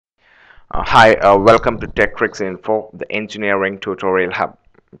Hi, welcome to TechTrixInfo, the engineering tutorial hub.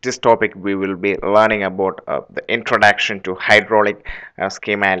 This topic we will be learning about the introduction to hydraulic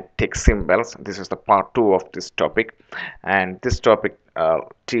schematic symbols. This is the part 2 of this topic, and this topic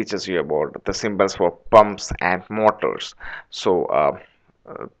teaches you about the symbols for pumps and motors. So,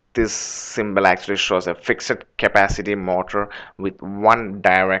 this symbol actually shows a fixed capacity motor with one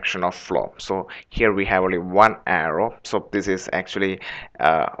direction of flow. So here we have only one arrow, so this is actually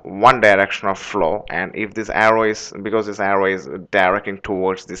one direction of flow, and if this arrow is, because this arrow is directing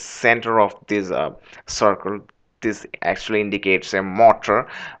towards the center of this circle, this actually indicates a motor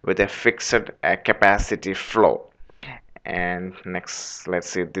with a fixed capacity flow. And next, let's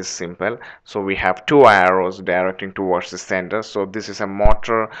see this simple. So we have two arrows directing towards the center, so this is a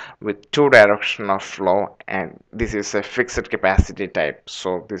motor with two direction of flow, and this is a fixed capacity type.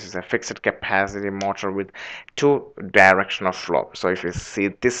 So this is a fixed capacity motor with two direction of flow. So if you see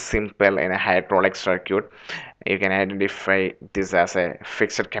this simple in a hydraulic circuit, you can identify this as a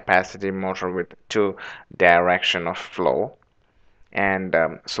fixed capacity motor with two direction of flow. And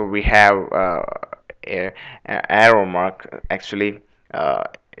so we have a arrow mark, actually a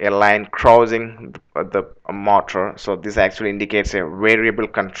line crossing the motor, so this actually indicates a variable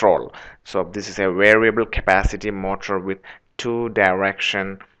control. So this is a variable capacity motor with two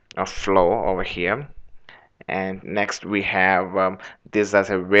direction of flow over here. And next we have this as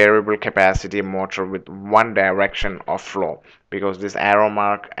a variable capacity motor with one direction of flow, because this arrow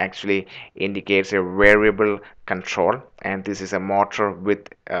mark actually indicates a variable control, and this is a motor with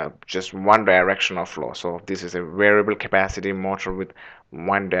just one direction of flow. So this is a variable capacity motor with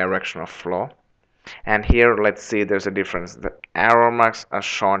one direction of flow. And here, let's see, there's a difference. The arrow marks are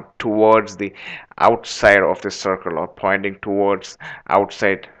shown towards the outside of the circle, or pointing towards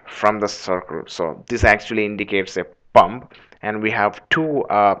outside from the circle. So this actually indicates a pump, and we have two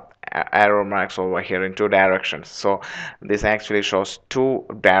arrow marks over here in two directions. So this actually shows two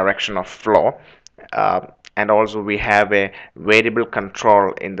direction of flow. uh, and also we have a variable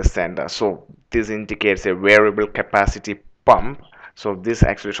control in the center, so this indicates a variable capacity pump. So this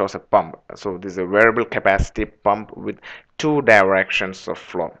actually shows a pump, so this is a variable capacity pump with two directions of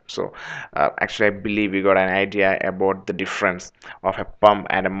flow. So actually I believe we got an idea about the difference of a pump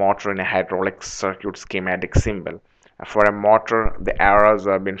and a motor in a hydraulic circuit schematic symbol. For a motor, the arrows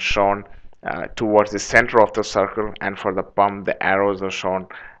have been shown towards the center of the circle, and for the pump the arrows are shown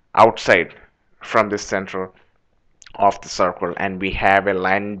outside from the center of the circle, and we have a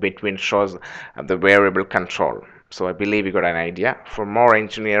line between shows the variable control. So I believe you got an idea. For more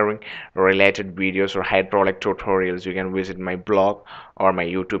engineering related videos or hydraulic tutorials, you can visit my blog or my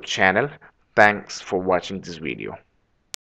YouTube channel. Thanks for watching this video.